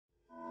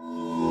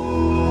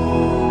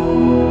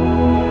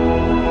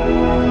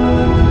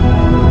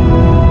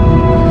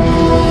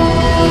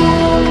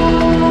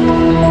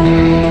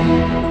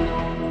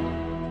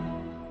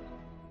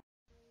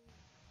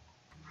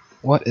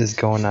What is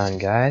going on,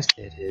 guys?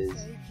 It is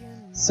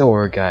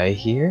SoaR Guy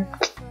here.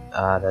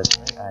 That's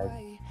right,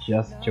 I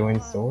just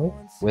joined SoaR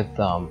with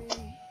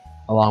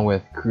along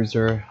with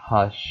Cruiser,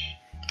 Hush,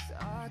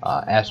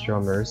 Astro,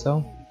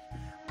 Muriso.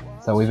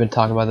 So we've been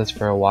talking about this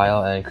for a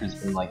while, and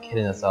Cruiser's been like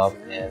hitting us up,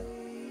 and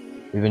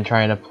we've been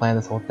trying to plan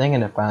this whole thing,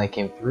 and it finally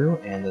came through.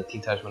 And the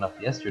Teamtage went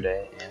up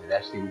yesterday, and it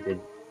actually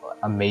did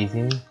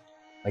amazing,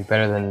 like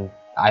better than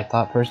I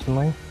thought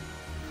personally.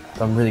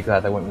 So I'm really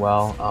glad that went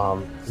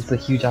well. It's a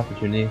huge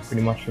opportunity,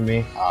 pretty much for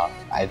me.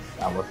 I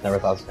almost never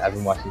thought. I've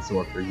been watching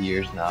SoaR for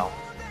years now,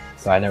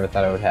 so I never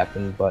thought it would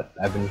happen. But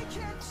I've been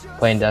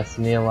playing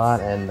Destiny a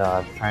lot and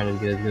trying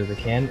to get as good as I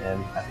can,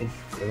 and I think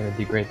we're gonna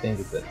do great things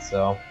with it.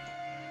 So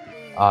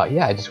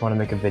yeah, I just want to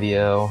make a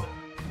video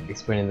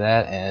explaining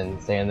that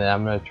and saying that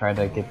I'm gonna try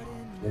to get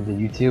into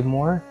YouTube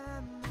more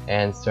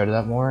and start it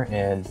up more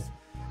and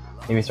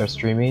maybe start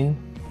streaming.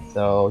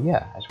 So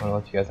yeah, I just want to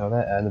let you guys know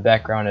that. In the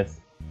background, it's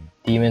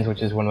Demons,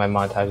 which is one of my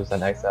montages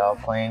on Exile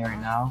playing right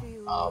now.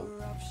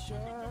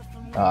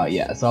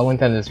 Yeah, so I'll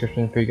link that in the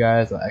description for you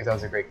guys. Exile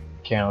is a great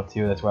channel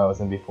too, that's why I was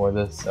in before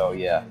this, so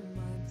yeah.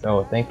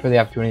 So thanks for the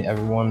opportunity,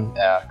 everyone,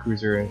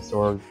 Cruiser and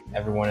SoaR,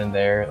 everyone in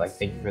there, like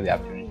thank you for the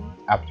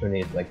opportunity.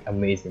 It's like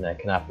amazing. I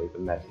cannot believe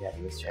I'm actually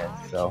having this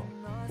chance, so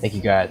thank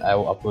you guys. I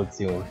will upload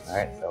soon.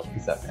 Alright, so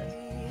peace out, guys.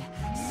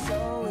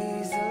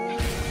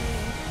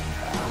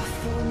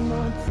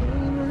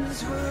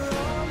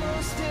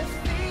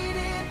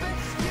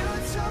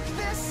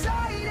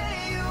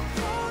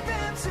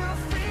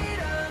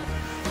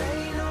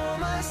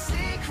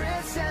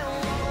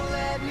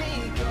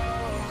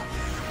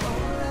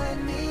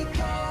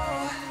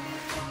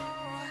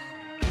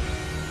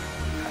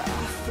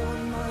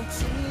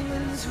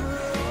 Demons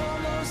were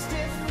almost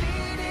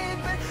defeated,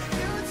 but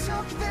you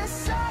took the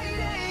side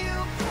and you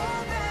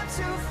pulled them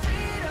to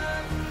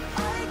freedom. I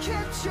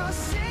kept your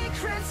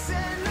secrets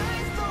and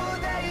I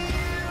thought that you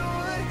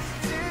would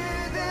do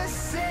the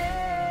same.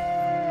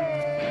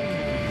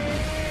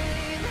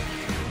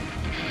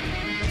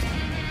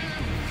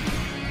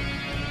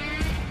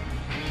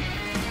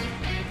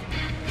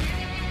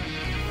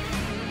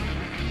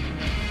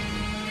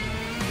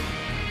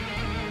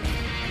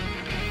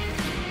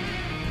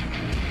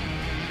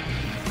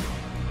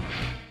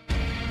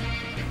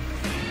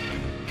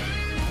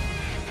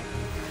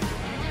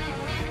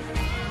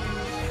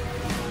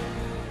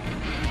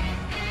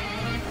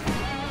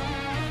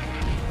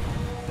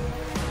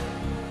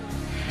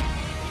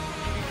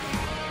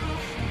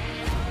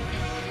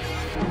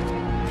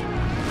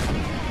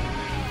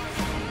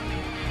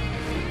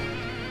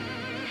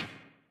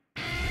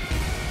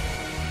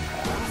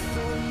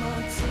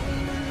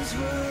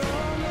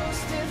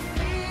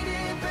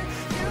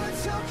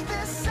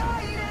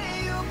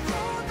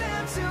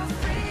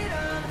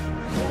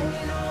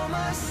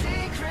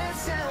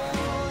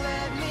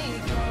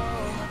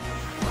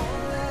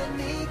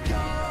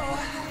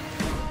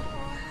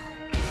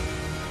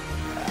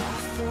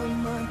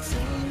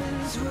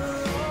 Demons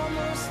were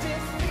almost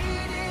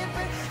defeated,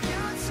 but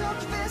you took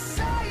the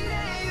side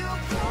and you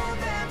pulled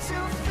them to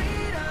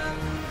freedom.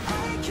 I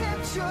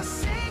kept your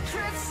secret.